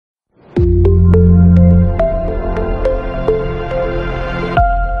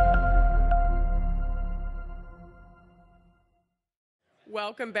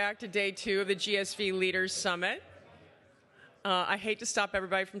welcome back to day 2 of the GSV Leaders Summit. I hate to stop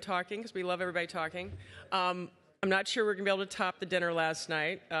everybody from talking because we love everybody talking. I'm not sure we're going to be able to top the dinner last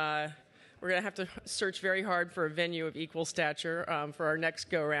night. We're going to have to search very hard for a venue of equal stature for our next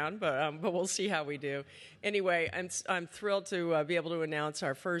go-round, but we'll see how we do. Anyway, I'm thrilled to be able to announce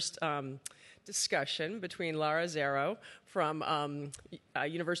our first discussion between Laura Zarrow from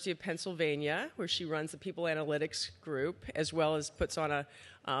University of Pennsylvania, where she runs the People Analytics Group, as well as puts on a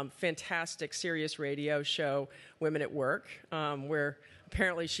fantastic Sirius radio show, Women at Work, where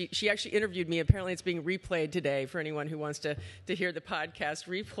apparently she actually interviewed me. Apparently it's being replayed today for anyone who wants to hear the podcast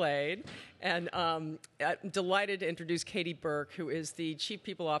replayed. And I'm delighted to introduce Katie Burke, who is the Chief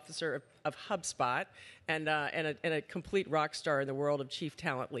People Officer of Hubspot and a complete rock star in the world of chief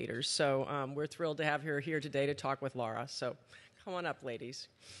talent leaders. So we're thrilled to have her here today to talk with Laura. So come on up, ladies.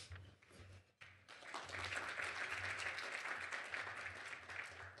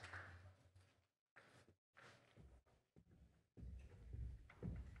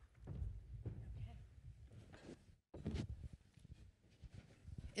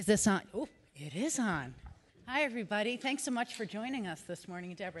 Is this on? Oh, it is on. Hi, everybody. Thanks so much for joining us this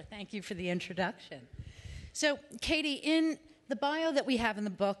morning, Deborah. Thank you for the introduction. So, Katie, in the bio that we have in the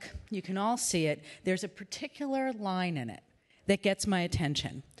book, you can all see it, there's a particular line in it that gets my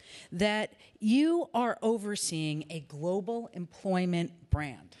attention, that you are overseeing a global employment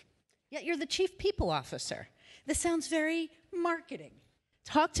brand, yet you're the Chief People Officer. This sounds very marketing.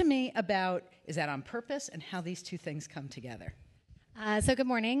 Talk to me about, is that on purpose, and how these two things come together? So good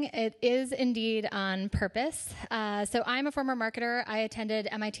morning. It is indeed on purpose. So I'm a former marketer. I attended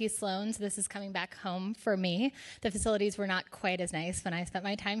MIT Sloan, so this is coming back home for me. The facilities were not quite as nice when I spent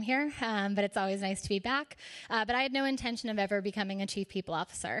my time here, but it's always nice to be back. But I had no intention of ever becoming a chief people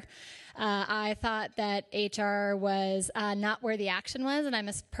officer. I thought that HR was not where the action was, and I'm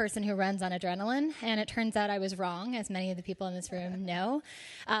a person who runs on adrenaline, and it turns out I was wrong, as many of the people in this room know.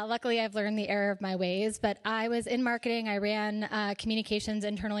 Luckily, I've learned the error of my ways, but I was in marketing. I ran communications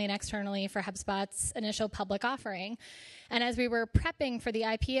internally and externally for HubSpot's initial public offering. And as we were prepping for the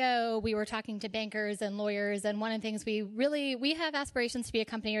IPO, we were talking to bankers and lawyers, and one of the things we have aspirations to be a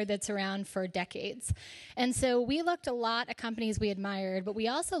company that's around for decades. And so we looked a lot at companies we admired, but we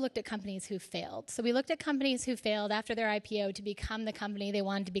also looked at companies who failed. So we looked at companies who failed after their IPO to become the company they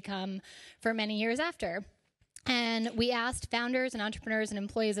wanted to become for many years after. And we asked founders and entrepreneurs and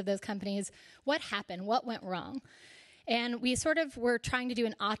employees of those companies, what happened? What went wrong? And we sort of were trying to do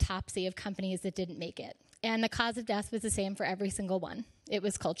an autopsy of companies that didn't make it. And the cause of death was the same for every single one. It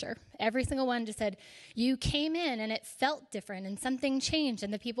was culture. Every single one just said, you came in and it felt different and something changed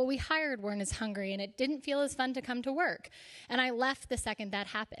and the people we hired weren't as hungry and it didn't feel as fun to come to work. And I left the second that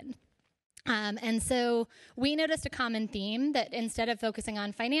happened. And so we noticed a common theme that instead of focusing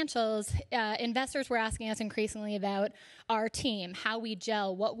on financials, investors were asking us increasingly about our team, how we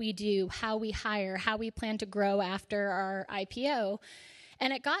gel, what we do, how we hire, how we plan to grow after our IPO.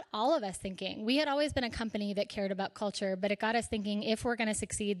 And it got all of us thinking. We had always been a company that cared about culture, but it got us thinking, if we're going to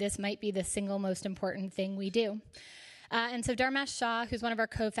succeed, this might be the single most important thing we do. And so Dharmesh Shah, who's one of our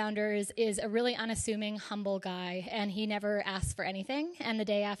co-founders, is a really unassuming, humble guy, and he never asks for anything. And the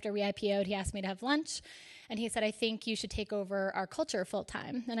day after we IPO'd, he asked me to have lunch, and he said, I think you should take over our culture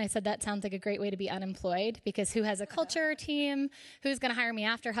full-time. And I said, that sounds like a great way to be unemployed, because who has a culture team? Who's going to hire me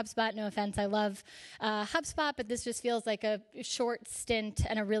after HubSpot? No offense, I love HubSpot, but this just feels like a short stint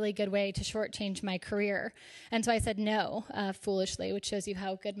and a really good way to shortchange my career. And so I said no, foolishly, which shows you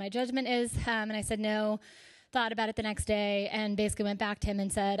how good my judgment is. And I said no. Thought about it the next day and basically went back to him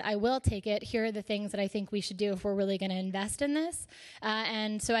and said, I will take it. Here are the things that I think we should do if we're really going to invest in this.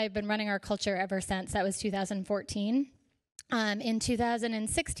 And so I've been running our culture ever since. That was 2014. In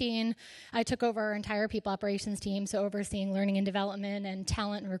 2016, I took over our entire people operations team, so overseeing learning and development and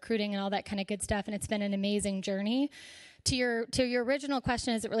talent and recruiting and all that kind of good stuff, and it's been an amazing journey. To your original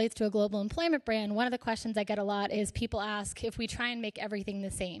question as it relates to a global employment brand, one of the questions I get a lot is people ask if we try and make everything the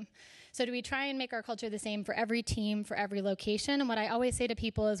same. So do we try and make our culture the same for every team, for every location? And what I always say to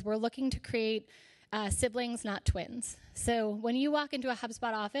people is we're looking to create siblings, not twins. So when you walk into a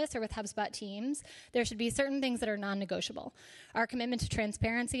HubSpot office or with HubSpot teams, there should be certain things that are non-negotiable. Our commitment to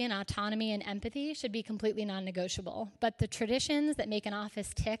transparency and autonomy and empathy should be completely non-negotiable. But the traditions that make an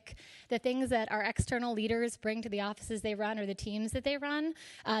office tick, the things that our external leaders bring to the offices they run or the teams that they run,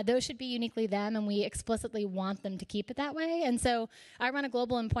 those should be uniquely them, and we explicitly want them to keep it that way. And so I run a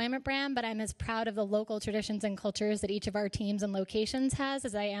global employment brand, but I'm as proud of the local traditions and cultures that each of our teams and locations has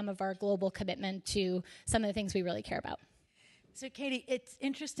as I am of our global commitment to some of the things we really care about. So, Katie, it's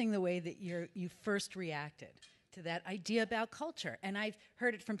interesting the way that you first reacted to that idea about culture. And I've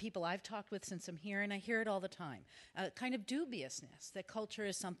heard it from people I've talked with since I'm here, and I hear it all the time. Kind of dubiousness, that culture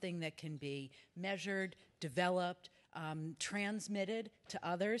is something that can be measured, developed, transmitted to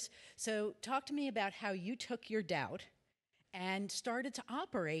others. So talk to me about how you took your doubt and started to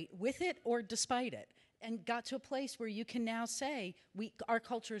operate with it or despite it, and got to a place where you can now say, our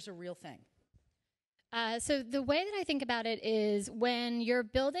culture is a real thing. So the way that I think about it is when you're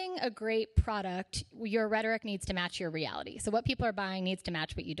building a great product, your rhetoric needs to match your reality. So what people are buying needs to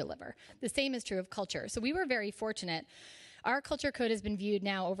match what you deliver. The same is true of culture. So we were very fortunate. Our culture code has been viewed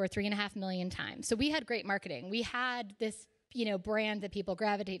now over 3.5 million times. So we had great marketing. We had this brand that people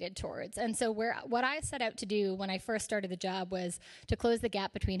gravitated towards. And so what I set out to do when I first started the job was to close the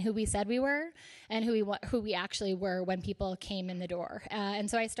gap between who we said we were and who we actually were when people came in the door.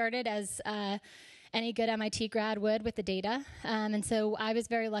 And so I started as any good MIT grad would with the data. And so I was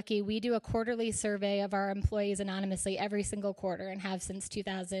very lucky. We do a quarterly survey of our employees anonymously every single quarter and have since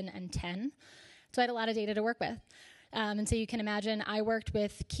 2010. So I had a lot of data to work with. And so you can imagine I worked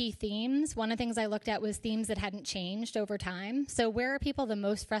with key themes. One of the things I looked at was themes that hadn't changed over time. So where are people the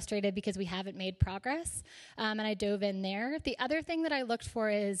most frustrated because we haven't made progress? And I dove in there. The other thing that I looked for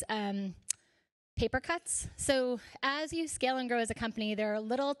is paper cuts. So as you scale and grow as a company, there are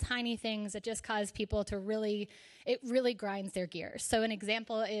little tiny things that just cause people to it really grinds their gears. So an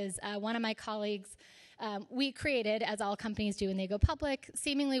example is one of my colleagues, we created, as all companies do when they go public,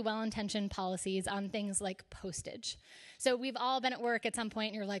 seemingly well-intentioned policies on things like postage. So we've all been at work at some point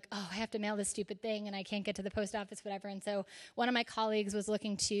and you're like, oh, I have to mail this stupid thing and I can't get to the post office, whatever. And so one of my colleagues was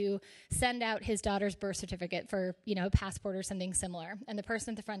looking to send out his daughter's birth certificate for, a passport or something similar. And the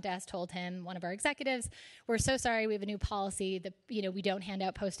person at the front desk told him, one of our executives, we're so sorry, we have a new policy that, we don't hand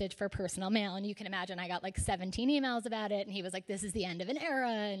out postage for personal mail. And you can imagine I got like 17 emails about it. And he was like, this is the end of an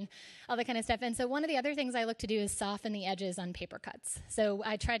era and all that kind of stuff. And so one of the other things I look to do is soften the edges on paper cuts. So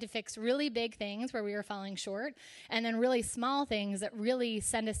I tried to fix really big things where we were falling short, and then really small things that really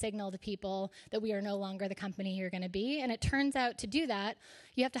send a signal to people that we are no longer the company you're going to be. And it turns out to do that,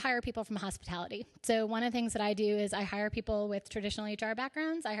 you have to hire people from hospitality. So one of the things that I do is I hire people with traditional HR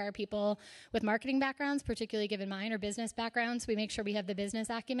backgrounds. I hire people with marketing backgrounds, particularly given mine, or business backgrounds. We make sure we have the business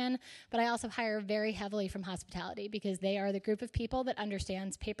acumen. But I also hire very heavily from hospitality because they are the group of people that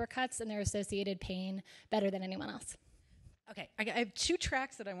understands paper cuts and their associated pain better than anyone else. Okay, I have two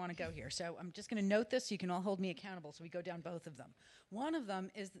tracks that I want to go here. So I'm just going to note this so you can all hold me accountable so we go down both of them. One of them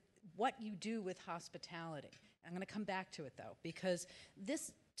is what you do with hospitality. I'm going to come back to it, though, because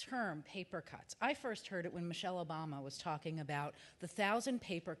this term, paper cuts, I first heard it when Michelle Obama was talking about the 1,000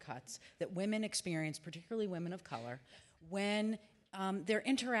 paper cuts that women experience, particularly women of color, when they're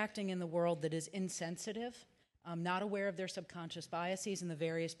interacting in the world that is insensitive, not aware of their subconscious biases and the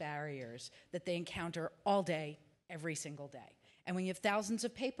various barriers that they encounter all day, every single day. And when you have thousands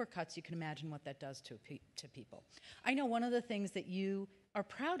of paper cuts, you can imagine what that does to people. I know one of the things that you are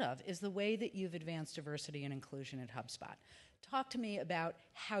proud of is the way that you've advanced diversity and inclusion at HubSpot. Talk to me about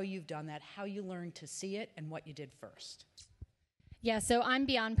how you've done that, how you learned to see it, and what you did first. Yeah, so I'm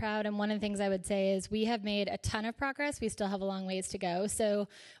beyond proud, and one of the things I would say is we have made a ton of progress. We still have a long ways to go. So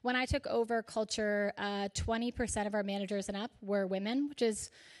when I took over culture, 20% of our managers and up were women, which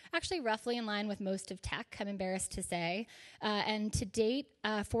is actually roughly in line with most of tech, I'm embarrassed to say. And to date,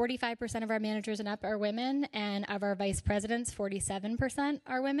 45% of our managers and up are women, and of our vice presidents, 47%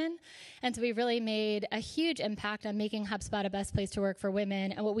 are women. And so we've really made a huge impact on making HubSpot a best place to work for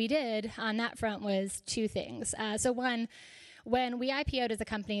women. And what we did on that front was two things. So one, when we IPO'd as a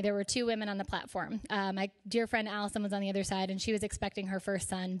company, there were two women on the platform. My dear friend Allison was on the other side, and she was expecting her first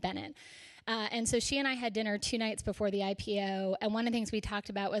son, Bennett. And so she and I had dinner 2 nights before the IPO, and one of the things we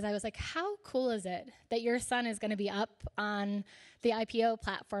talked about was I was like, how cool is it that your son is going to be up on the IPO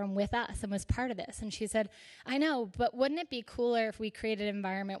platform with us and was part of this? And she said, I know, but wouldn't it be cooler if we created an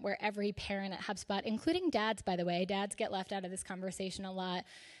environment where every parent at HubSpot, including dads, by the way, dads get left out of this conversation a lot,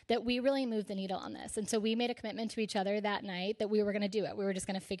 that we really move the needle on this. And so we made a commitment to each other that night that we were going to do it. We were just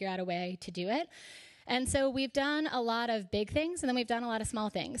going to figure out a way to do it. And so we've done a lot of big things, and then we've done a lot of small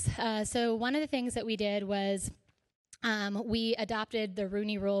things. So one of the things that we did was we adopted the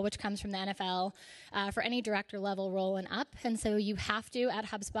Rooney Rule, which comes from the NFL, for any director-level role and up. And so you have to, at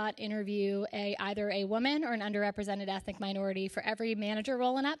HubSpot, interview either a woman or an underrepresented ethnic minority for every manager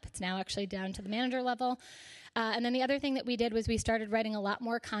role and up. It's now actually down to the manager level. And then the other thing that we did was we started writing a lot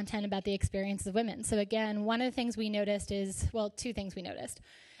more content about the experiences of women. So again, one of the things we noticed is, well, two things we noticed.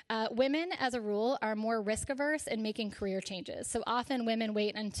 women, as a rule, are more risk averse in making career changes. So often women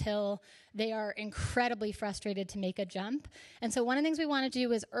wait until they are incredibly frustrated to make a jump. And so one of the things we want to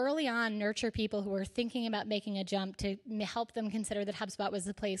do is early on nurture people who are thinking about making a jump to help them consider that HubSpot was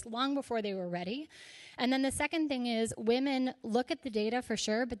the place long before they were ready. And then the second thing is women look at the data for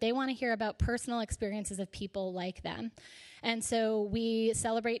sure, but they want to hear about personal experiences of people like them. And so we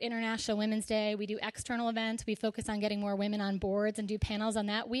celebrate International Women's Day. We do external events. We focus on getting more women on boards and do panels on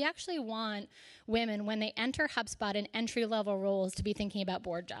that. We actually want women, when they enter HubSpot in entry-level roles, to be thinking about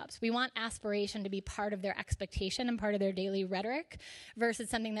board jobs. We want aspiration to be part of their expectation and part of their daily rhetoric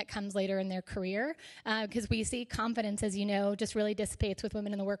versus something that comes later in their career, because we see confidence, as you know, just really dissipates with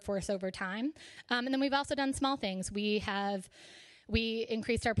women in the workforce over time. And then we've also done small things. We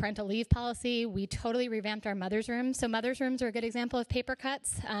increased our parental leave policy. We totally revamped our mother's rooms. So mother's rooms are a good example of paper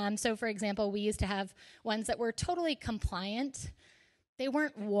cuts. So for example, we used to have ones that were totally compliant. They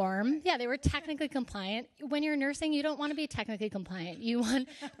weren't warm. Yeah, they were technically compliant. When you're nursing, you don't want to be technically compliant. You want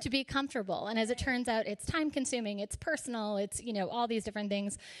to be comfortable. And as it turns out, it's time consuming, it's personal, it's, all these different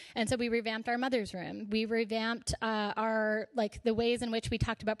things. And so we revamped our mother's room. We revamped the ways in which we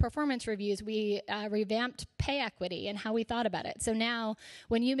talked about performance reviews. We revamped pay equity and how we thought about it. So now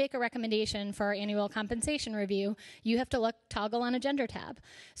when you make a recommendation for our annual compensation review, you have to toggle on a gender tab.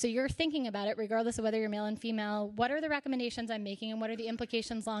 So you're thinking about it regardless of whether you're male and female. What are the recommendations I'm making and what are the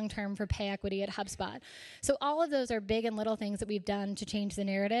implications long-term for pay equity at HubSpot? So all of those are big and little things that we've done to change the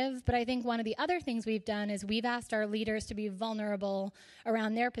narrative. But I think one of the other things we've done is we've asked our leaders to be vulnerable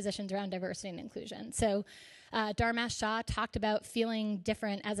around their positions around diversity and inclusion. So Dharmesh Shah talked about feeling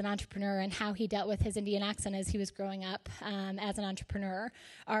different as an entrepreneur and how he dealt with his Indian accent as he was growing up as an entrepreneur.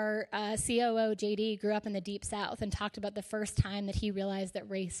 Our COO, JD, grew up in the Deep South and talked about the first time that he realized that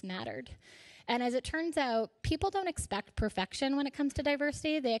race mattered. And as it turns out, people don't expect perfection when it comes to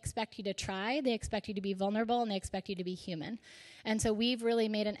diversity. They expect you to try, they expect you to be vulnerable, and they expect you to be human. And so we've really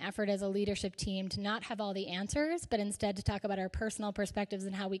made an effort as a leadership team to not have all the answers, but instead to talk about our personal perspectives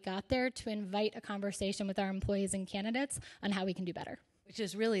and how we got there, to invite a conversation with our employees and candidates on how we can do better. Which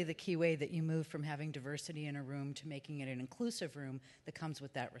is really the key way that you move from having diversity in a room to making it an inclusive room that comes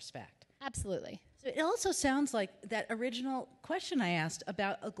with that respect. Absolutely. So it also sounds like that original question I asked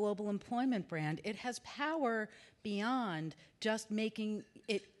about a global employment brand. It has power beyond just making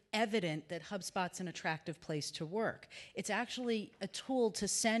it evident that HubSpot's an attractive place to work. It's actually a tool to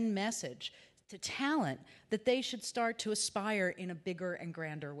send message to talent that they should start to aspire in a bigger and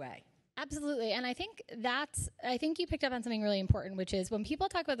grander way. Absolutely. And I think you picked up on something really important, which is when people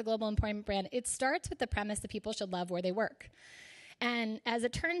talk about the global employment brand, it starts with the premise that people should love where they work. And as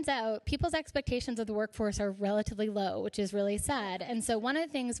it turns out, people's expectations of the workforce are relatively low, which is really sad. And so one of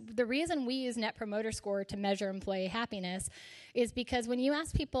the things, the reason we use Net Promoter Score to measure employee happiness is because when you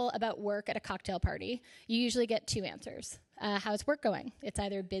ask people about work at a cocktail party, you usually get two answers. How's work going? It's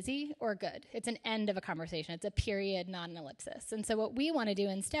either busy or good. It's an end of a conversation. It's a period, not an ellipsis. And so what we want to do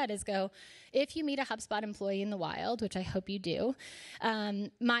instead is go, if you meet a HubSpot employee in the wild, which I hope you do,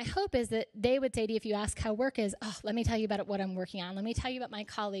 my hope is that they would say to you, if you ask how work is, oh, let me tell you about what I'm working on. Let me tell you about my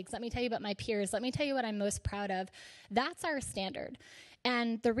colleagues. Let me tell you about my peers. Let me tell you what I'm most proud of. That's our standard.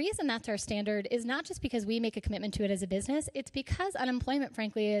 And the reason that's our standard is not just because we make a commitment to it as a business, it's because unemployment,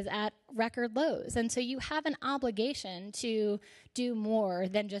 frankly, is at record lows. And so you have an obligation to do more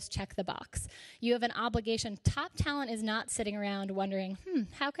than just check the box. You have an obligation. Top talent is not sitting around wondering,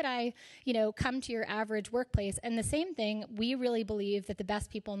 how could I, come to your average workplace? And the same thing, we really believe that the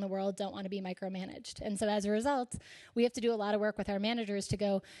best people in the world don't want to be micromanaged. And so as a result, we have to do a lot of work with our managers to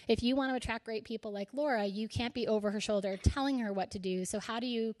go, if you want to attract great people like Laura, you can't be over her shoulder telling her what to do. So how do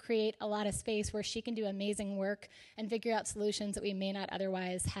you create a lot of space where she can do amazing work and figure out solutions that we may not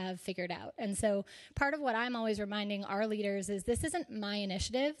otherwise have figured out? And so part of what I'm always reminding our leaders is this isn't my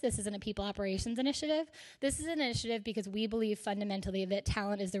initiative. This isn't a people operations initiative. This is an initiative because we believe fundamentally that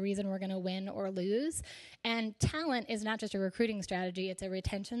talent is the reason we're going to win or lose. And talent is not just a recruiting strategy, it's a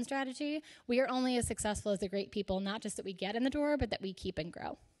retention strategy. We are only as successful as the great people, not just that we get in the door, but that we keep and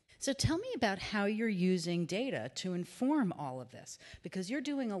grow. So tell me about how you're using data to inform all of this, because you're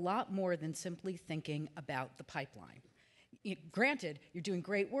doing a lot more than simply thinking about the pipeline. Granted, you're doing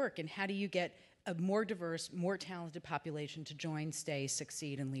great work, and how do you get a more diverse, more talented population to join, stay,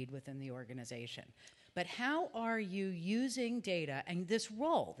 succeed, and lead within the organization? But how are you using data and this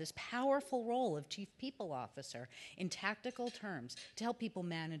role, this powerful role of Chief People Officer in tactical terms to help people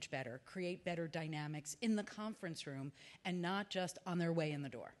manage better, create better dynamics in the conference room, and not just on their way in the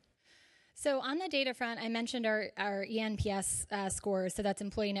door? So on the data front, I mentioned our ENPS scores, so that's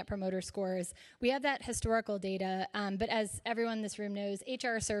Employee Net Promoter Scores. We have that historical data, but as everyone in this room knows,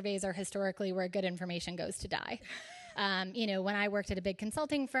 HR surveys are historically where good information goes to die. When I worked at a big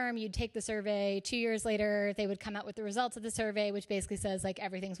consulting firm, you'd take the survey, 2 years later, they would come out with the results of the survey, which basically says, like,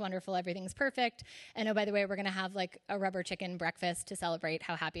 everything's wonderful, everything's perfect, and oh, by the way, we're going to have, like, a rubber chicken breakfast to celebrate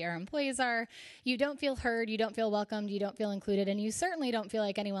how happy our employees are. You don't feel heard, you don't feel welcomed, you don't feel included, and you certainly don't feel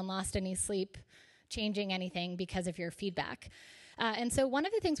like anyone lost any sleep changing anything because of your feedback. And so one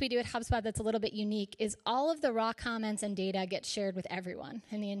of the things we do at HubSpot that's a little bit unique is all of the raw comments and data gets shared with everyone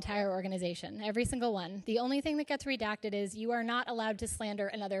in the entire organization, every single one. The only thing that gets redacted is you are not allowed to slander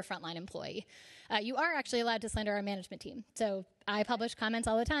another frontline employee. You are actually allowed to slander our management team. So I publish comments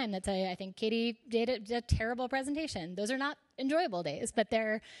all the time that say, I think Katie did a terrible presentation. Those are not enjoyable days, but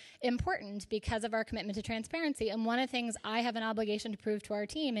they're important because of our commitment to transparency. And one of the things I have an obligation to prove to our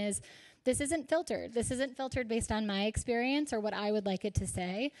team is this isn't filtered. This isn't filtered based on my experience or what I would like it to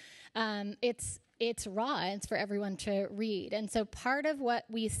say. It's raw. It's for everyone to read. And so part of what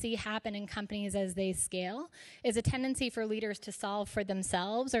we see happen in companies as they scale is a tendency for leaders to solve for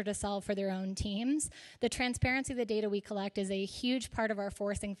themselves or to solve for their own teams. The transparency of the data we collect is a huge part of our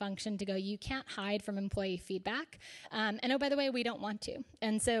forcing function to go, you can't hide from employee feedback. And oh, by the way, we don't want to.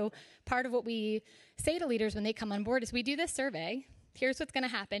 And so part of what we say to leaders when they come on board is we do this survey. Here's what's going to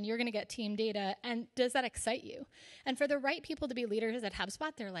happen. You're going to get team data. And does that excite you? And for the right people to be leaders at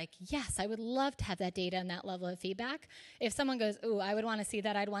HubSpot, they're like, yes, I would love to have that data and that level of feedback. If someone goes, ooh, I would want to see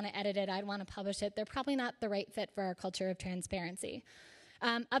that. I'd want to edit it. I'd want to publish it. They're probably not the right fit for our culture of transparency.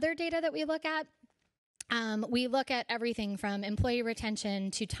 Other data that we look at everything from employee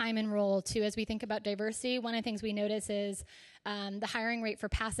retention to time and role to, as we think about diversity, one of the things we notice is the hiring rate for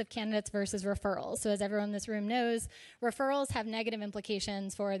passive candidates versus referrals. So as everyone in this room knows, referrals have negative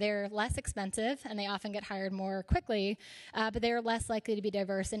implications for they're less expensive and they often get hired more quickly, but they're less likely to be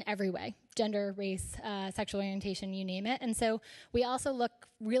diverse in every way, gender, race, sexual orientation, you name it. And so we also look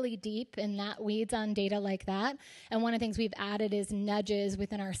really deep in that weeds on data like that. And one of the things we've added is nudges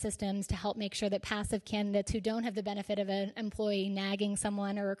within our systems to help make sure that passive candidates who don't have the benefit of an employee nagging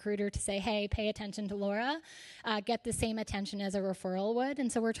someone or recruiter to say, hey, pay attention to Laura, get the same attention as a referral would.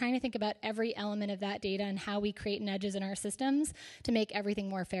 And so we're trying to think about every element of that data and how we create nudges in our systems to make everything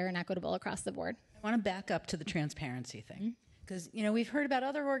more fair and equitable across the board. I want to back up to the transparency thing. Because, we've heard about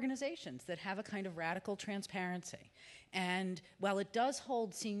other organizations that have a kind of radical transparency. And while it does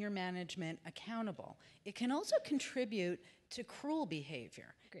hold senior management accountable, it can also contribute to cruel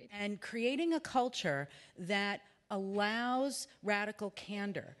behavior. Agreed. And creating a culture that allows radical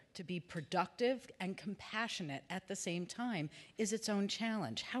candor to be productive and compassionate at the same time is its own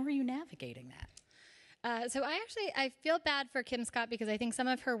challenge. How are you navigating that? So I feel bad for Kim Scott because I think some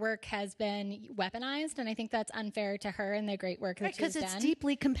of her work has been weaponized, and I think that's unfair to her and the great work that she's done. Because it's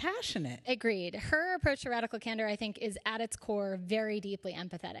deeply compassionate. Agreed. Her approach to radical candor, I think, is at its core very deeply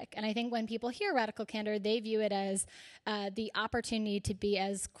empathetic. And I think when people hear radical candor, they view it as the opportunity to be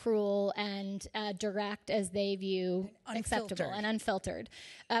as cruel and direct as they view acceptable and unfiltered.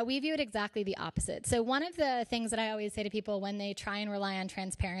 We view it exactly the opposite. So one of the things that I always say to people when they try and rely on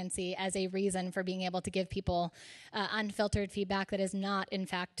transparency as a reason for being able to give people unfiltered feedback that is not, in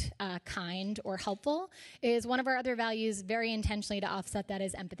fact, kind or helpful is one of our other values very intentionally to offset that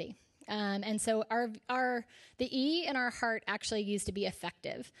is empathy. And so the E in our heart actually used to be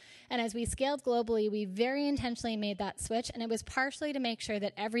effective. And as we scaled globally, we very intentionally made that switch. And it was partially to make sure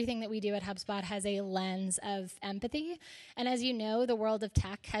that everything that we do at HubSpot has a lens of empathy. And as you know, the world of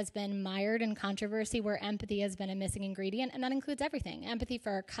tech has been mired in controversy where empathy has been a missing ingredient. And that includes everything. Empathy for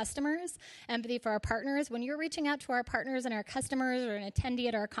our customers, empathy for our partners. When you're reaching out to our partners and our customers or an attendee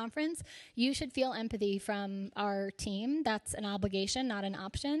at our conference, you should feel empathy from our team. That's an obligation, not an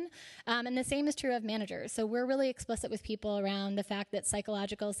option. And the same is true of managers. So we're really explicit with people around the fact that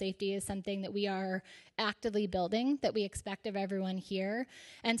psychological safety is something that we are actively building, that we expect of everyone here.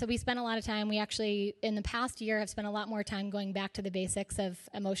 And so we spend a lot of time, we actually, in the past year, have spent a lot more time going back to the basics of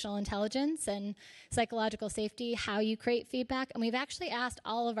emotional intelligence and psychological safety, how you create feedback. And we've actually asked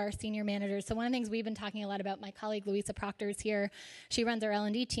all of our senior managers. So one of the things we've been talking a lot about, my colleague Louisa Proctor is here. She runs our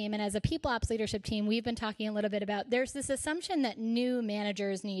L&D team. And as a people ops leadership team, we've been talking a little bit about there's this assumption that new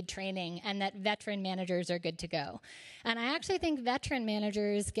managers need training and that veteran managers are good to go. And I actually think veteran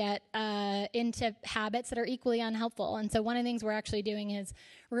managers get into habits that are equally unhelpful. And so one of the things we're actually doing is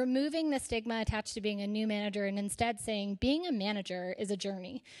removing the stigma attached to being a new manager and instead saying being a manager is a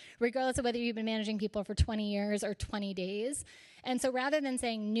journey, regardless of whether you've been managing people for 20 years or 20 days. And so rather than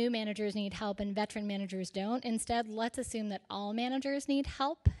saying new managers need help and veteran managers don't, instead, let's assume that all managers need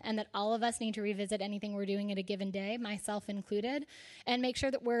help and that all of us need to revisit anything we're doing at a given day, myself included, and make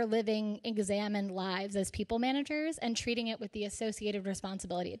sure that we're living examined lives as people managers and treating it with the associated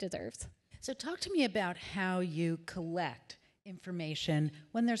responsibility it deserves. So talk to me about how you collect information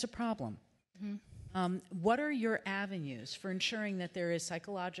when there's a problem. What are your avenues for ensuring that there is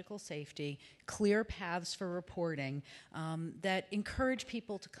psychological safety, clear paths for reporting that encourage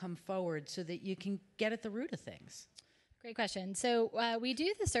people to come forward so that you can get at the root of things? Great question. So we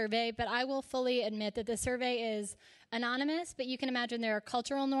do the survey, but I will fully admit that the survey is anonymous, but you can imagine there are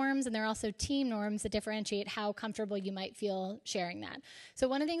cultural norms and there are also team norms that differentiate how comfortable you might feel sharing that. So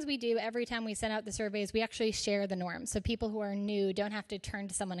one of the things we do every time we send out the survey is we actually share the norms. So people who are new don't have to turn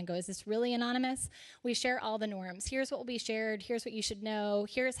to someone and go, is this really anonymous? We share all the norms. Here's what will be shared. Here's what you should know.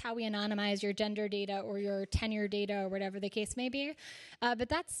 Here's how we anonymize your gender data or your tenure data or whatever the case may be. But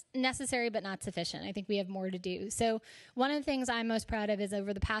that's necessary but not sufficient. I think we have more to do. So one of the things I'm most proud of is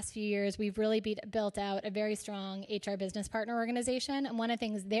over the past few years, we've really built out a very strong HR business partner organization. And one of the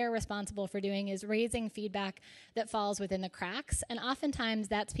things they're responsible for doing is raising feedback that falls within the cracks. And oftentimes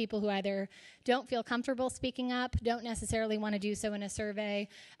that's people who either don't feel comfortable speaking up, don't necessarily want to do so in a survey.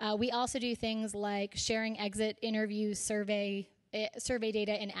 We also do things like sharing exit interview survey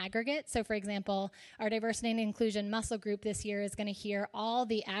data in aggregate. So for example, our diversity and inclusion muscle group this year is going to hear all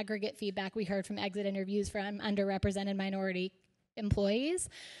the aggregate feedback we heard from exit interviews from underrepresented minority employees.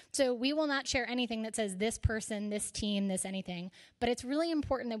 So we will not share anything that says this person, this team, this anything. But it's really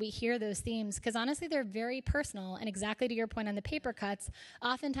important that we hear those themes because honestly, they're very personal. And exactly to your point on the paper cuts,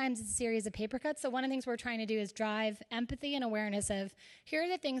 oftentimes it's a series of paper cuts. So one of the things we're trying to do is drive empathy and awareness of here are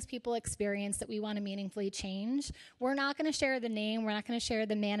the things people experience that we want to meaningfully change. We're not going to share the name. We're not going to share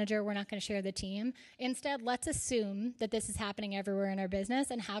the manager. We're not going to share the team. Instead, let's assume that this is happening everywhere in our business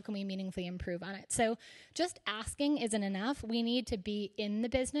and how can we meaningfully improve on it. So just asking isn't enough. We need to be in the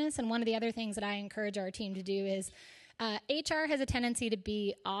business. And one of the other things that I encourage our team to do is HR has a tendency to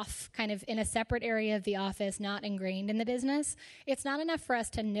be off kind of in a separate area of the office, not ingrained in the business. It's not enough for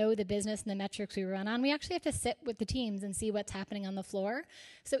us to know the business and the metrics we run on. We actually have to sit with the teams and see what's happening on the floor.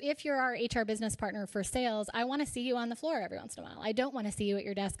 So if you're our HR business partner for sales, I want to see you on the floor every once in a while. I don't want to see you at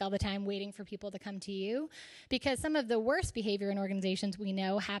your desk all the time waiting for people to come to you because some of the worst behavior in organizations we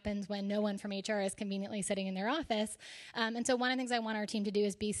know happens when no one from HR is conveniently sitting in their office. And so one of the things I want our team to do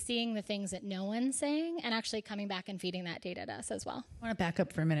is be seeing the things that no one's saying and actually coming back and feeding that data to us as well. I want to back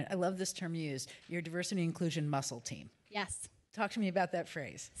up for a minute. I love this term you used, your diversity and inclusion muscle team. Yes. Talk to me about that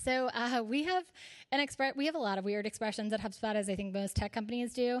phrase. So we have a lot of weird expressions at HubSpot, as I think most tech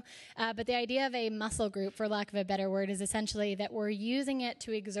companies do. But the idea of a muscle group, for lack of a better word, is essentially that we're using it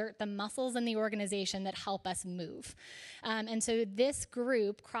to exert the muscles in the organization that help us move. And so this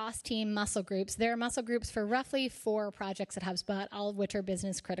group, cross-team muscle groups, there are muscle groups for roughly 4 projects at HubSpot, all of which are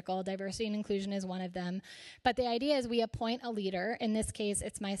business critical. Diversity and inclusion is one of them. But the idea is we appoint a leader. In this case,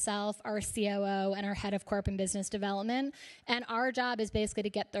 it's myself, our COO, and our head of corp and business development. And our job is basically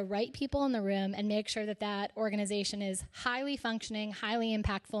to get the right people in the room and make sure that that organization is highly functioning, highly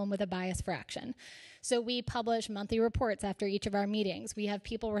impactful, and with a bias for action. So we publish monthly reports after each of our meetings. We have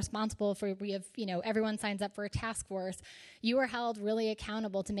people responsible for, everyone signs up for a task force. You are held really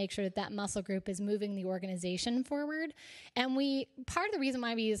accountable to make sure that that muscle group is moving the organization forward. And part of the reason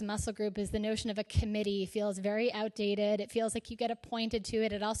why we use muscle group is the notion of a committee feels very outdated. It feels like you get appointed to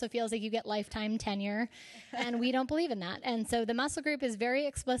it. It also feels like you get lifetime tenure. And we don't believe in that. And so the muscle group is very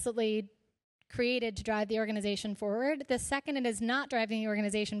explicitly created to drive the organization forward. The second it is not driving the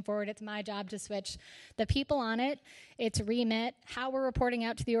organization forward, it's my job to switch the people on it, its remit, how we're reporting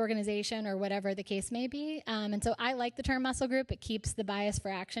out to the organization or whatever the case may be. And so I like the term muscle group. It keeps the bias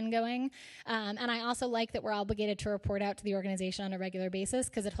for action going. And I also like that we're obligated to report out to the organization on a regular basis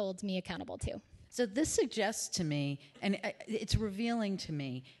because it holds me accountable too. So this suggests to me, and it's revealing to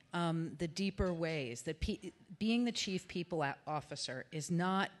me, the deeper ways that being the chief people officer is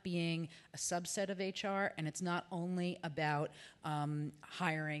not being a subset of HR, and it's not only about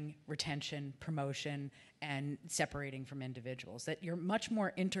hiring, retention, promotion, and separating from individuals, that you're much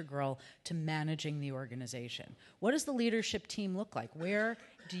more integral to managing the organization. What does the leadership team look like? Where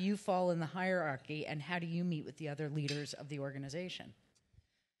do you fall in the hierarchy, and how do you meet with the other leaders of the organization?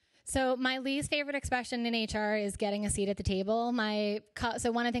 So my least favorite expression in HR is getting a seat at the table.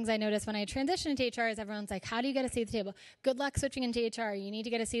 So one of the things I noticed when I transitioned into HR is everyone's like, how do you get a seat at the table? Good luck switching into HR. You need to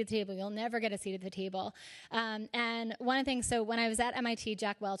get a seat at the table. You'll never get a seat at the table. And one of the things, so when I was at MIT,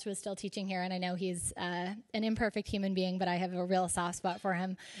 Jack Welch was still teaching here, and I know he's an imperfect human being, but I have a real soft spot for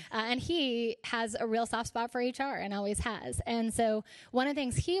him. And he has a real soft spot for HR and always has. And so one of the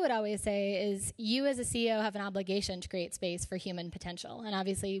things he would always say is you as a CEO have an obligation to create space for human potential. And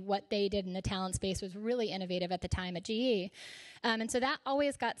obviously what they did in the talent space was really innovative at the time at GE. And so that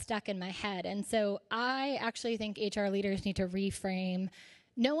always got stuck in my head. And so I actually think HR leaders need to reframe,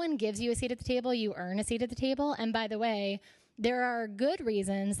 no one gives you a seat at the table, you earn a seat at the table. And by the way, there are good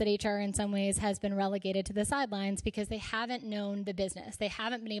reasons that HR in some ways has been relegated to the sidelines because they haven't known the business. They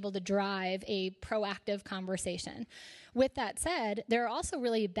haven't been able to drive a proactive conversation. With that said, there are also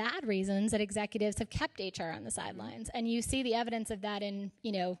really bad reasons that executives have kept HR on the sidelines. And you see the evidence of that in,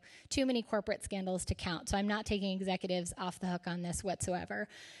 too many corporate scandals to count. So I'm not taking executives off the hook on this whatsoever.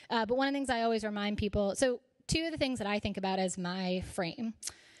 But one of the things I always remind people, so two of the things that I think about as my frame.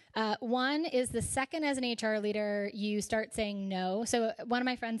 One is the second as an HR leader, you start saying no. So one of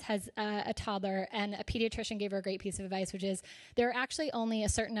my friends has a toddler, and a pediatrician gave her a great piece of advice, which is there are actually only a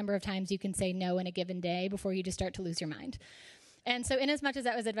certain number of times you can say no in a given day before you just start to lose your mind. And so in as much as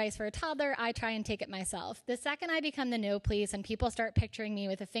that was advice for a toddler, I try and take it myself. The second I become the no police and people start picturing me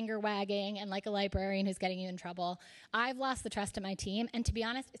with a finger wagging and like a librarian who's getting you in trouble, I've lost the trust of my team. And to be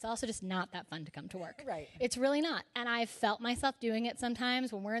honest, it's also just not that fun to come to work. Right. It's really not. And I've felt myself doing it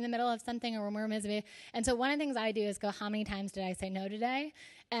sometimes when we're in the middle of something or when we're miserable. And so one of the things I do is go, how many times did I say no today?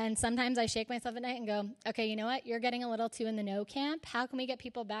 And sometimes I shake myself at night and go, okay, you know what? You're getting a little too in the no camp. How can we get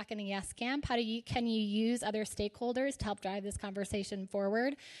people back in the yes camp? Can you use other stakeholders to help drive this conversation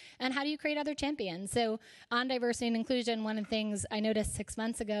forward? And how do you create other champions? So on diversity and inclusion, one of the things I noticed 6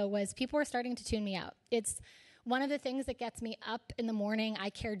 months ago was people were starting to tune me out. It's one of the things that gets me up in the morning.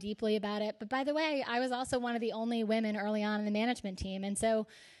 I care deeply about it. But by the way, I was also one of the only women early on in the management team. And so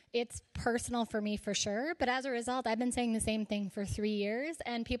it's personal for me for sure, but as a result, I've been saying the same thing for 3 years,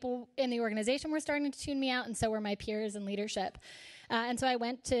 and people in the organization were starting to tune me out, and so were my peers in leadership. And so I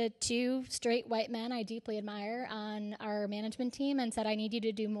went to 2 straight white men I deeply admire on our management team and said, I need you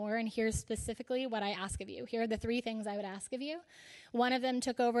to do more, and here's specifically what I ask of you. Here are the 3 things I would ask of you. One of them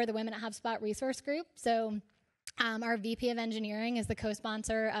took over the Women at Hubspot resource group. So our VP of Engineering is the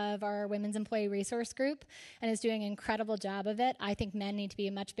co-sponsor of our Women's Employee Resource Group and is doing an incredible job of it. I think men need to be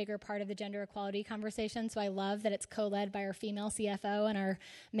a much bigger part of the gender equality conversation, so I love that it's co-led by our female CFO and our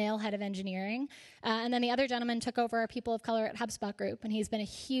male head of engineering. And then the other gentleman took over our People of Color at HubSpot group, and he's been a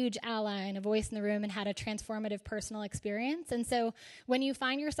huge ally and a voice in the room and had a transformative personal experience. And so when you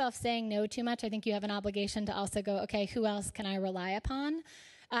find yourself saying no too much, I think you have an obligation to also go, okay, who else can I rely upon?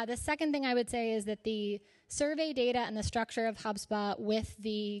 The second thing I would say is that the survey data and the structure of HubSpot with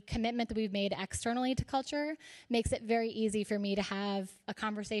the commitment that we've made externally to culture makes it very easy for me to have a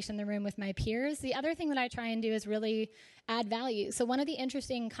conversation in the room with my peers. The other thing that I try and do is really add value. So one of the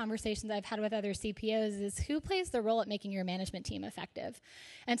interesting conversations I've had with other CPOs is who plays the role at making your management team effective?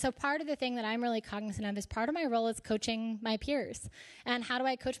 And so part of the thing that I'm really cognizant of is part of my role is coaching my peers. And how do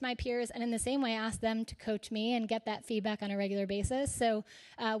I coach my peers? And in the same way, ask them to coach me and get that feedback on a regular basis. So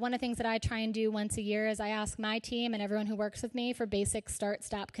one of the things that I try and do once a year is I ask my team and everyone who works with me for basic start,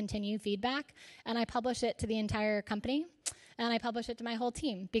 stop, continue feedback. And I publish it to the entire company. And I publish it to my whole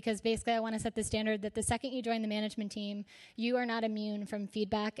team because basically I want to set the standard that the second you join the management team, you are not immune from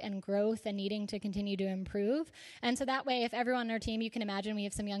feedback and growth and needing to continue to improve. And so that way, if everyone on our team, you can imagine we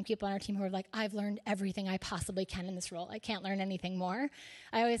have some young people on our team who are like, I've learned everything I possibly can in this role. I can't learn anything more.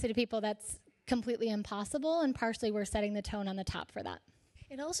 I always say to people that's completely impossible, and partially we're setting the tone on the top for that.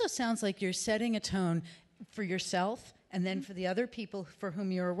 It also sounds like you're setting a tone for yourself and then for the other people for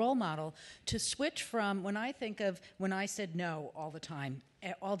whom you're a role model, to switch from when I said no all the time,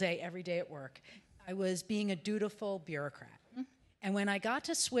 all day, every day at work, I was being a dutiful bureaucrat. Mm-hmm. And when I got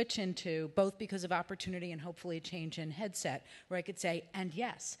to switch into, both because of opportunity and hopefully a change in headset, where I could say, and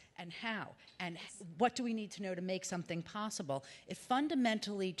yes, and how, and what do we need to know to make something possible, it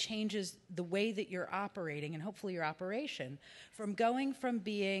fundamentally changes the way that you're operating, and hopefully your operation, from going from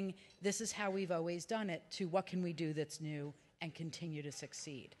being, this is how we've always done it, to what can we do that's new and continue to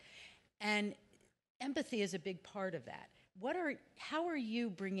succeed. And empathy is a big part of that. How are you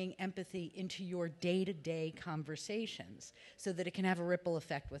bringing empathy into your day-to-day conversations so that it can have a ripple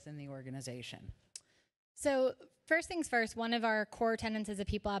effect within the organization? So first things first, one of our core tenets as a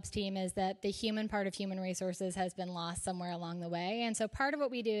people ops team is that the human part of human resources has been lost somewhere along the way. And so part of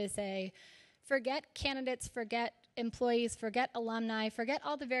what we do is say, forget candidates, forget employees, forget alumni, forget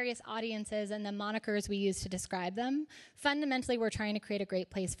all the various audiences and the monikers we use to describe them. Fundamentally, we're trying to create a great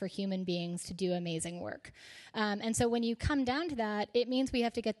place for human beings to do amazing work. And so when you come down to that, it means we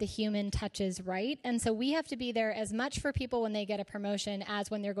have to get the human touches right. And so we have to be there as much for people when they get a promotion as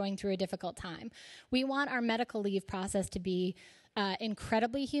when they're going through a difficult time. We want our medical leave process to be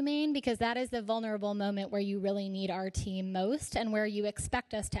incredibly humane, because that is the vulnerable moment where you really need our team most and where you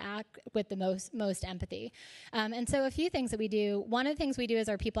expect us to act with the most empathy. And so a few things that we do. One of the things we do as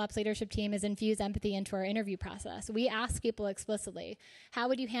our People Ops leadership team is infuse empathy into our interview process. We ask people explicitly, how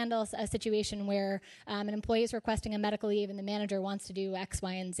would you handle a situation where an employee is requesting a medical leave and the manager wants to do X,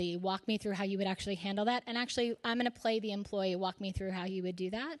 Y, and Z? Walk me through how you would actually handle that. And actually, I'm going to play the employee. Walk me through how you would do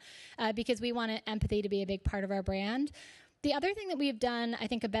that, because we want empathy to be a big part of our brand. The other thing that we've done, I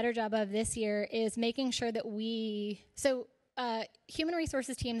think, a better job of this year is making sure that human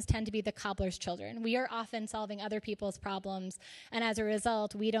resources teams tend to be the cobbler's children. We are often solving other people's problems, and as a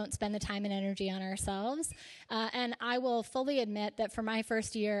result, we don't spend the time and energy on ourselves. And I will fully admit that for my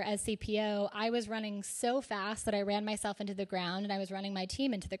first year as CPO, I was running so fast that I ran myself into the ground, and I was running my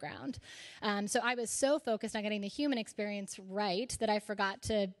team into the ground. So I was so focused on getting the human experience right that I forgot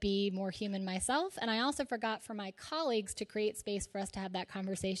to be more human myself, and I also forgot for my colleagues to create space for us to have that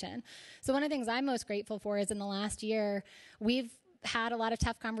conversation. So one of the things I'm most grateful for is in the last year, we've had a lot of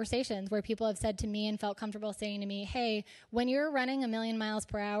tough conversations where people have said to me and felt comfortable saying to me, hey, when you're running 1,000,000 miles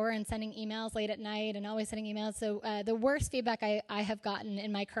per hour and sending emails late at night and always sending emails, so the worst feedback I have gotten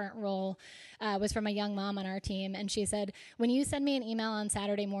in my current role was from a young mom on our team, and she said, when you send me an email on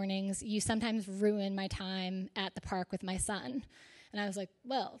Saturday mornings, you sometimes ruin my time at the park with my son. And I was like,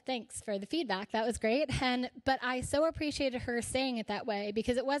 well, thanks for the feedback. That was great. But I so appreciated her saying it that way,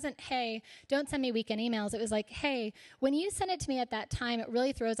 because it wasn't, hey, don't send me weekend emails. It was like, hey, when you send it to me at that time, it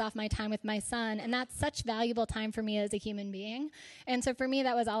really throws off my time with my son. And that's such valuable time for me as a human being. And so for me,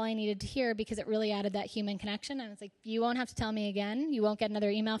 that was all I needed to hear, because it really added that human connection. I was like, you won't have to tell me again. You won't get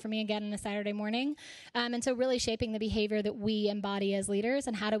another email from me again on a Saturday morning. And so really shaping the behavior that we embody as leaders,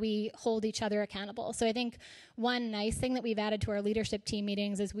 and how do we hold each other accountable. So I think one nice thing that we've added to our leadership team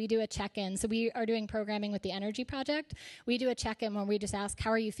meetings is we do a check-in. So we are doing programming with the Energy Project. We do a check-in where we just ask, how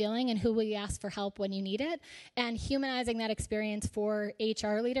are you feeling, and who will you ask for help when you need it? And humanizing that experience for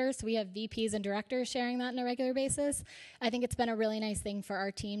HR leaders. So we have VPs and directors sharing that on a regular basis. I think it's been a really nice thing for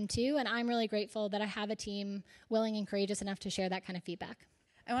our team too. And I'm really grateful that I have a team willing and courageous enough to share that kind of feedback.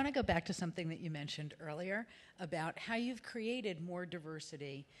 I want to go back to something that you mentioned earlier about how you've created more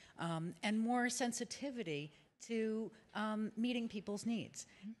diversity and more sensitivity to meeting people's needs,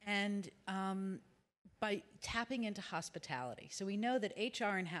 and by tapping into hospitality. So we know that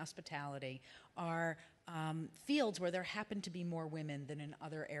HR and hospitality are fields where there happen to be more women than in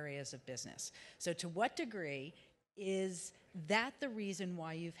other areas of business. So to what degree is that the reason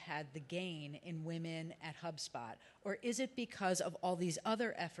why you've had the gain in women at HubSpot? Or is it because of all these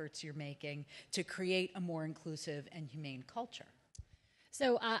other efforts you're making to create a more inclusive and humane culture?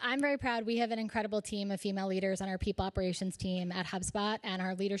 So I'm very proud. We have an incredible team of female leaders on our people operations team at HubSpot, and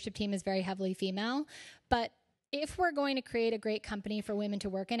our leadership team is very heavily female. But if we're going to create a great company for women to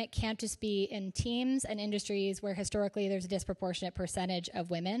work in, it can't just be in teams and industries where historically there's a disproportionate percentage of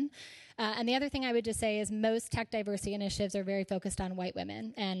women. And the other thing I would just say is most tech diversity initiatives are very focused on white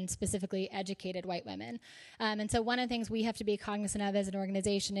women, and specifically educated white women. And so one of the things we have to be cognizant of as an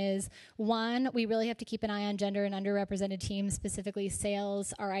organization is, one, we really have to keep an eye on gender and underrepresented teams, specifically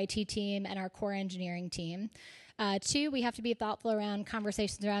sales, our IT team, and our core engineering team. Two, we have to be thoughtful around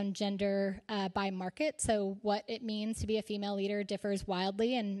conversations around gender by market. So what it means to be a female leader differs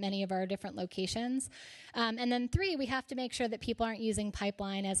wildly in many of our different locations. And then three, we have to make sure that people aren't using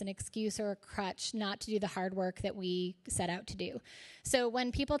pipeline as an excuse or a crutch not to do the hard work that we set out to do. So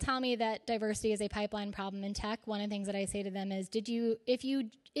when people tell me that diversity is a pipeline problem in tech, one of the things that I say to them is,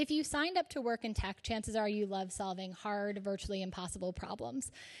 if you signed up to work in tech, chances are you love solving hard, virtually impossible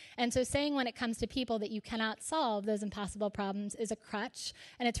problems. And so saying when it comes to people that you cannot solve those impossible problems is a crutch,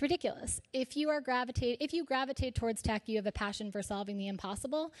 and it's ridiculous. If you gravitate towards tech, you have a passion for solving the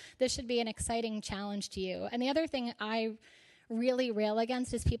impossible. This should be an exciting challenge to you. And the other thing I really rail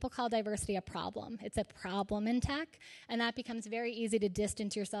against is people call diversity a problem. It's a problem in tech, and that becomes very easy to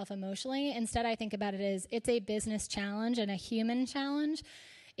distance yourself emotionally. Instead, I think about it as it's a business challenge and a human challenge.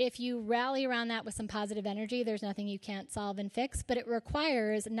 if you rally around that with some positive energy, there's nothing you can't solve and fix. But it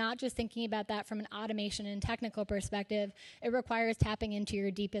requires not just thinking about that from an automation and technical perspective. It requires tapping into your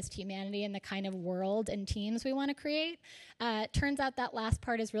deepest humanity and the kind of world and teams we want to create. Turns out that last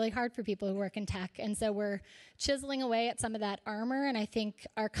part is really hard for people who work in tech. And so we're chiseling away at some of that armor. And I think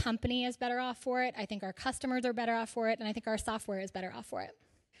our company is better off for it. I think our customers are better off for it. And I think our software is better off for it.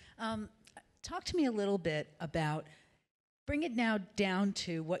 Talk to me a little bit about, bring it now down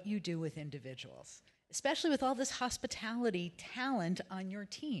to what you do with individuals, especially with all this hospitality talent on your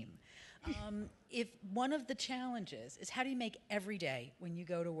team. If one of the challenges is, how do you make every day when you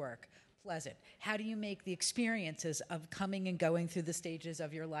go to work pleasant? How do you make the experiences of coming and going through the stages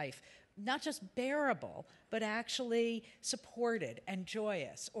of your life not just bearable, but actually supported and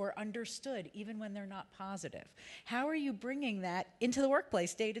joyous or understood even when they're not positive? How are you bringing that into the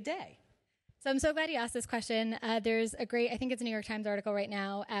workplace day to day? So I'm so glad you asked this question. There's a great, I think it's a New York Times article right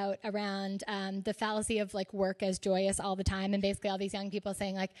now out around the fallacy of like work as joyous all the time, and basically all these young people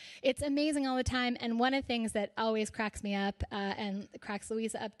saying like, it's amazing all the time. And one of the things that always cracks me up and cracks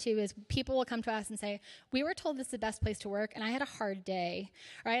Louisa up too is people will come to us and say, we were told this is the best place to work and I had a hard day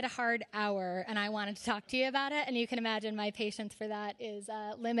or I had a hard hour and I wanted to talk to you about it. And you can imagine my patience for that is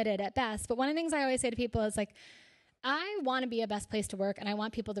limited at best. But one of the things I always say to people is like, I want to be a best place to work, and I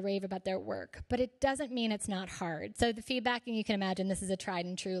want people to rave about their work, but it doesn't mean it's not hard. So the feedback, and you can imagine this is a tried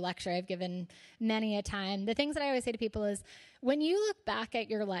and true lecture I've given many a time. The things that I always say to people is, when you look back at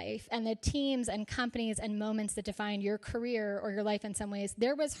your life and the teams and companies and moments that defined your career or your life in some ways,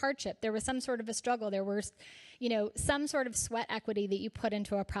 there was hardship. There was some sort of a struggle. There was, some sort of sweat equity that you put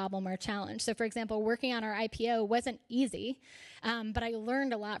into a problem or challenge. So, for example, working on our IPO wasn't easy, but I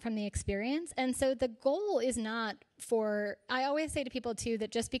learned a lot from the experience. And so the goal is not I always say to people, too,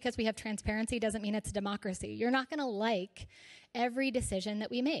 that just because we have transparency doesn't mean it's a democracy. You're not going to like every decision that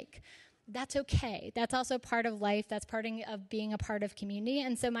we make. That's okay. That's also part of life. That's part of being a part of community.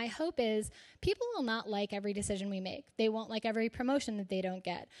 And so my hope is people will not like every decision we make. They won't like every promotion that they don't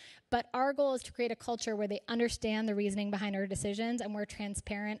get. But our goal is to create a culture where they understand the reasoning behind our decisions and we're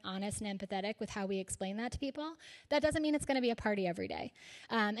transparent, honest, and empathetic with how we explain that to people. That doesn't mean it's going to be a party every day.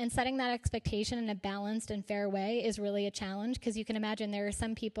 And setting that expectation in a balanced and fair way is really a challenge, because you can imagine there are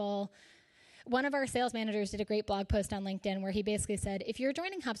some people. One of our sales managers did a great blog post on LinkedIn where he basically said, if you're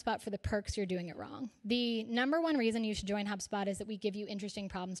joining HubSpot for the perks, you're doing it wrong. The number one reason you should join HubSpot is that we give you interesting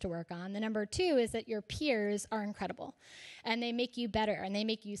problems to work on. The number two is that your peers are incredible, and they make you better, and they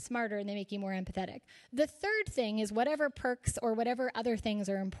make you smarter, and they make you more empathetic. The third thing is whatever perks or whatever other things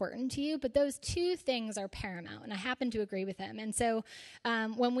are important to you, but those two things are paramount, and I happen to agree with him. And so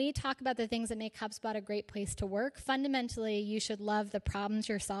when we talk about the things that make HubSpot a great place to work, fundamentally, you should love the problems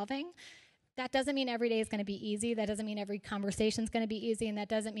you're solving. That doesn't mean every day is going to be easy. That doesn't mean every conversation is going to be easy. And that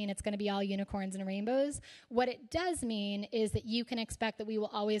doesn't mean it's going to be all unicorns and rainbows. What it does mean is that you can expect that we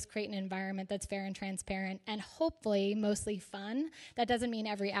will always create an environment that's fair and transparent and hopefully mostly fun. That doesn't mean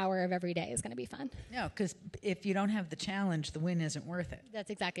every hour of every day is going to be fun. No, because if you don't have the challenge, the win isn't worth it. That's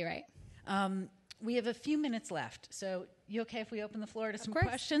exactly right. We have a few minutes left. So you okay if we open the floor to some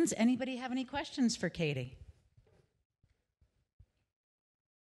questions? Anybody have any questions for Katie?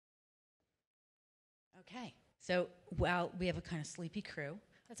 Okay, so while we have a kind of sleepy crew,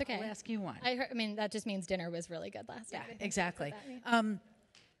 that's okay. I'll ask you one. That just means dinner was really good last night. Yeah, exactly.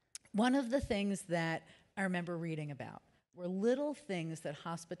 One of the things that I remember reading about were little things that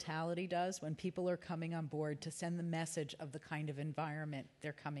hospitality does when people are coming on board to send the message of the kind of environment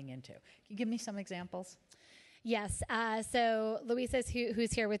they're coming into. Can you give me some examples? Yes. So Louisa,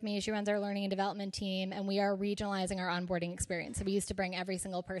 who's here with me, she runs our learning and development team, and we are regionalizing our onboarding experience. So we used to bring every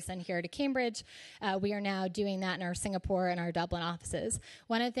single person here to Cambridge. We are now doing that in our Singapore and our Dublin offices.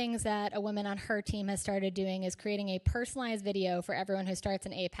 One of the things that a woman on her team has started doing is creating a personalized video for everyone who starts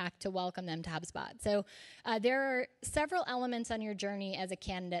in APAC to welcome them to HubSpot. So there are several elements on your journey as a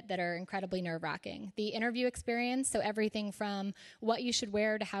candidate that are incredibly nerve-wracking. The interview experience, so everything from what you should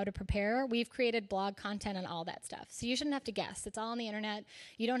wear to how to prepare, we've created blog content on all that stuff. So you shouldn't have to guess. It's all on the internet.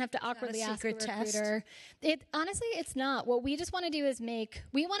 You don't have to awkwardly ask a recruiter. Honestly, it's not. What we just want to do is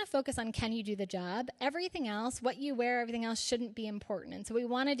we want to focus on, can you do the job? Everything else, what you wear, everything else shouldn't be important. And so what we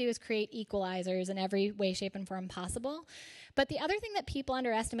want to do is create equalizers in every way, shape, and form possible. But the other thing that people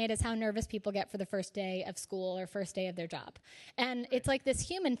underestimate is how nervous people get for the first day of school or first day of their job. And it's like this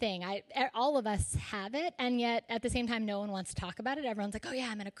human thing. All of us have it, and yet at the same time, no one wants to talk about it. Everyone's like, oh yeah,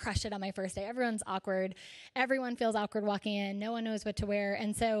 I'm going to crush it on my first day. Everyone's awkward. Everyone feels awkward walking in. No one knows what to wear.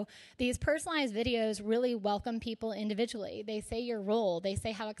 And so these personalized videos really welcome people individually. They say your role. They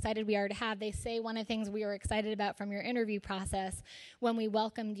say how excited we are to have. They say one of the things we were excited about from your interview process when we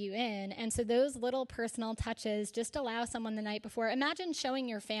welcomed you in. And so those little personal touches just allow someone the night before. Imagine showing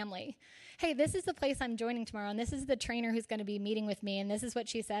your family, hey, this is the place I'm joining tomorrow, and this is the trainer who's going to be meeting with me, and this is what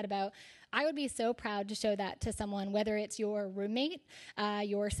she said about. I would be so proud to show that to someone, whether it's your roommate,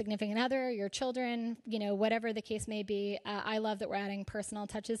 your significant other, your children, whatever the case may be. I love that we're adding personal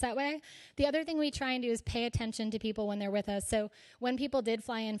touches that way. The other thing we try and do is pay attention to people when they're with us. So when people did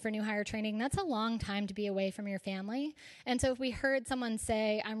fly in for new hire training, that's a long time to be away from your family. And so if we heard someone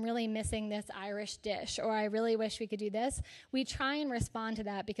say, I'm really missing this Irish dish, or I really wish we could do this, we try and respond to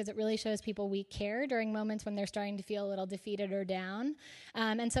that because it really shows people we care during moments when they're starting to feel a little defeated or down.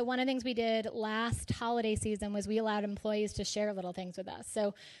 And so one of the things we did last holiday season was we allowed employees to share little things with us.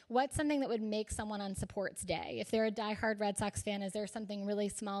 So what's something that would make someone on support's day? If they're a diehard Red Sox fan, is there something really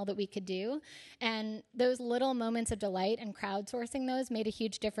small that we could do? And those little moments of delight and crowdsourcing those made a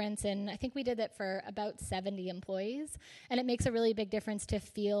huge difference. And I think we did that for about 70 employees. And it makes a really big difference to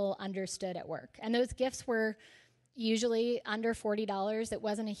feel understood at work. And those gifts were usually under $40. It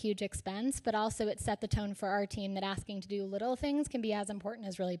wasn't a huge expense, but also it set the tone for our team that asking to do little things can be as important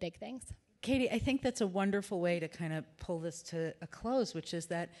as really big things. Katie, I think that's a wonderful way to kind of pull this to a close, which is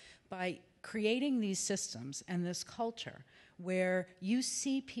that by creating these systems and this culture where you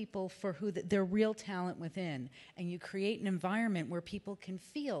see people for who their real talent within, and you create an environment where people can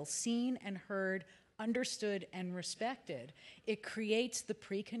feel seen and heard, understood and respected, it creates the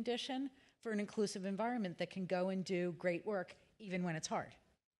precondition for an inclusive environment that can go and do great work even when it's hard.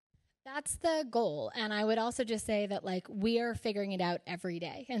 That's the goal. And I would also just say that we are figuring it out every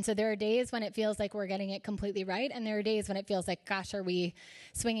day. And so there are days when it feels like we're getting it completely right. And there are days when it feels like, gosh, are we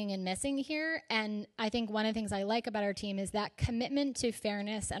swinging and missing here? And I think one of the things I like about our team is that commitment to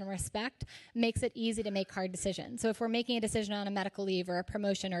fairness and respect makes it easy to make hard decisions. So if we're making a decision on a medical leave or a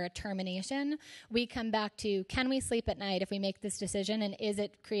promotion or a termination, we come back to, can we sleep at night if we make this decision? And is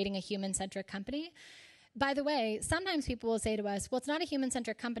it creating a human-centric company? By the way, sometimes people will say to us, well, it's not a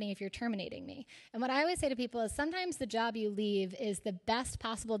human-centric company if you're terminating me. And what I always say to people is sometimes the job you leave is the best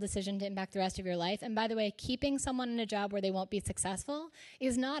possible decision to impact the rest of your life. And by the way, keeping someone in a job where they won't be successful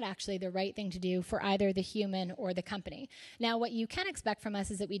is not actually the right thing to do for either the human or the company. Now, what you can expect from us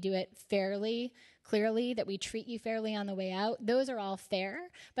is that we do it fairly, clearly, that we treat you fairly on the way out. Those are all fair,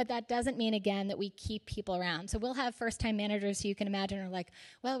 but that doesn't mean, again, that we keep people around. So we'll have first-time managers who you can imagine are like,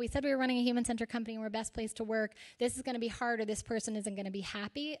 well, we said we were running a human-centered company and we're best place to work. This is going to be hard, or this person isn't going to be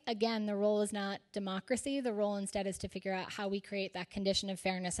happy. Again, the role is not democracy. The role instead is to figure out how we create that condition of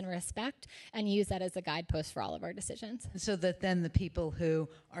fairness and respect and use that as a guidepost for all of our decisions. So that then the people who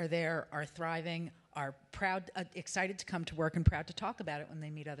are there are thriving, are proud, excited to come to work and proud to talk about it when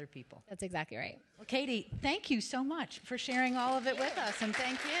they meet other people. That's exactly right. Well, Katie, thank you so much for sharing all of it with us, and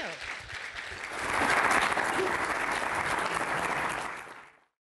thank you.